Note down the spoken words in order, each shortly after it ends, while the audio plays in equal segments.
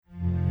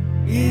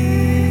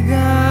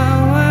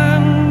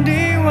Igauan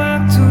di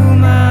waktu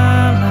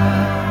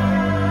malam,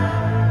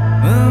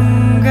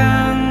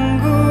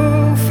 mengganggu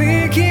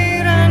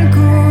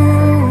fikiranku.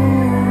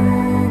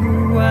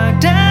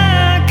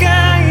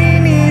 Adakah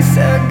ini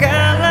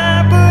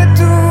segala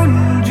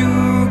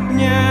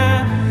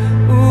petunjuknya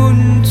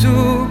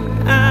untuk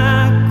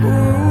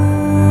aku?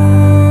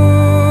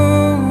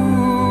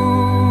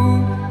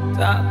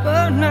 Tak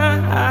pernah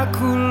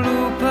aku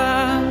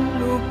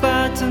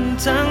lupa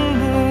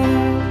tentangmu.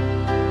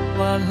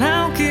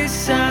 Walau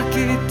kisah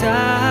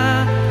kita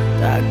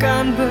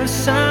takkan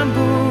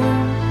bersambung.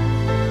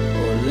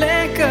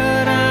 Oleh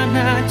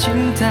kerana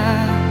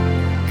cinta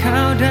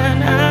kau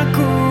dan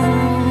aku,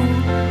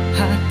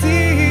 hati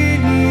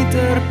ini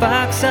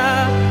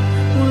terpaksa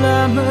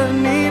mula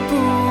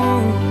menipu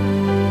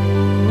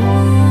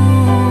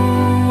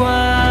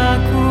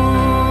aku.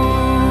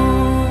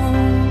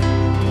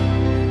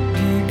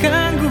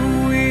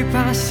 Diganggui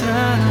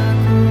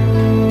pasrahku,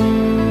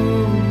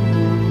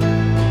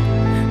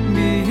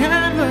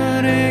 biar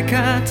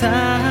mereka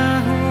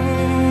tahu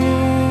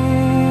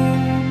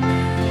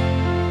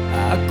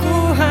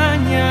aku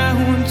hanya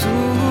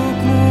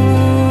untukmu.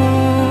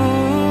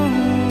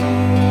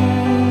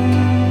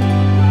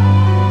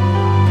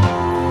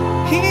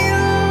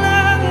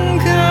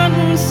 Hilangkan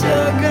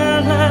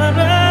segala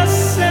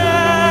rasa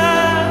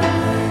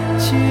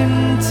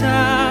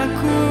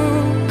cintaku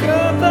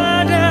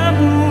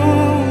kepadamu,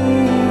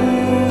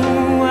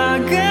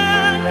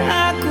 agar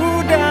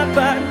aku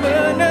dapat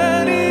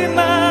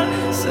menerima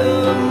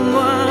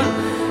semua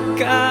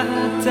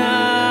kata-kata.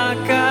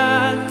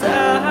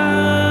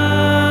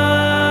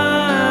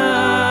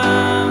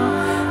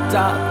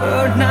 Tak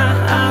pernah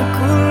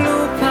aku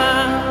lupa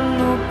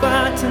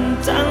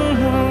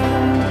tentangmu.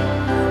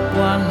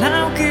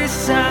 Walau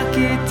kisah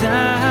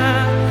kita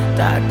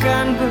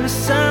takkan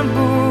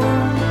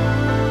bersambung.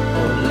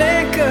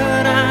 Oleh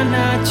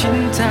kerana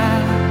cinta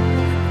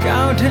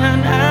kau dan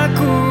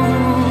aku,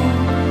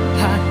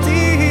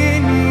 hati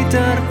ini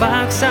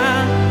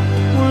terpaksa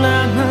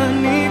mula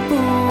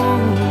menipu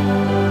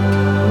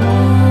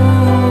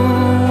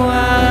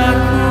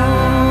aku.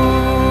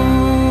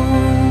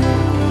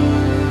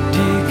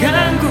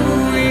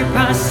 Diganggui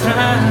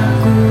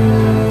pasrahku,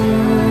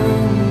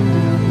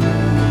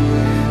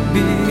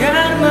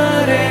 biar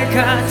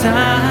mereka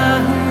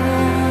tahu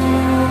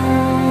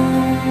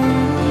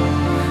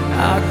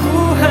aku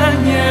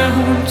hanya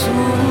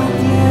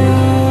untukmu.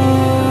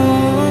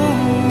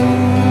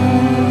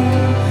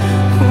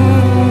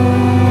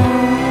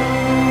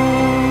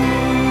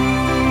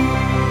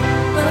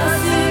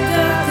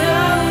 Masihkah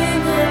kau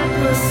ingat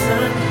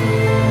pesanku?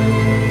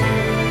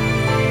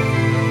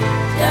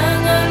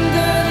 Jangan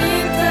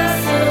derita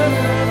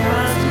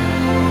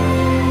selepasmu.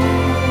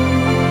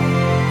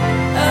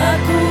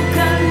 Aku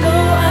kan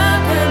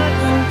doakan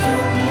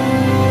untukmu.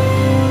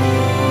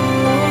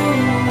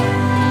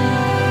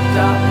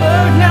 Tak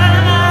pernah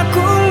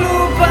aku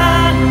lupa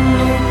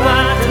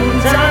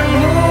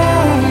tentangmu.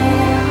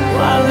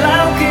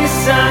 Walau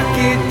kisah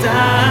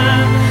kita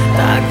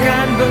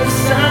takkan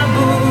bersambung.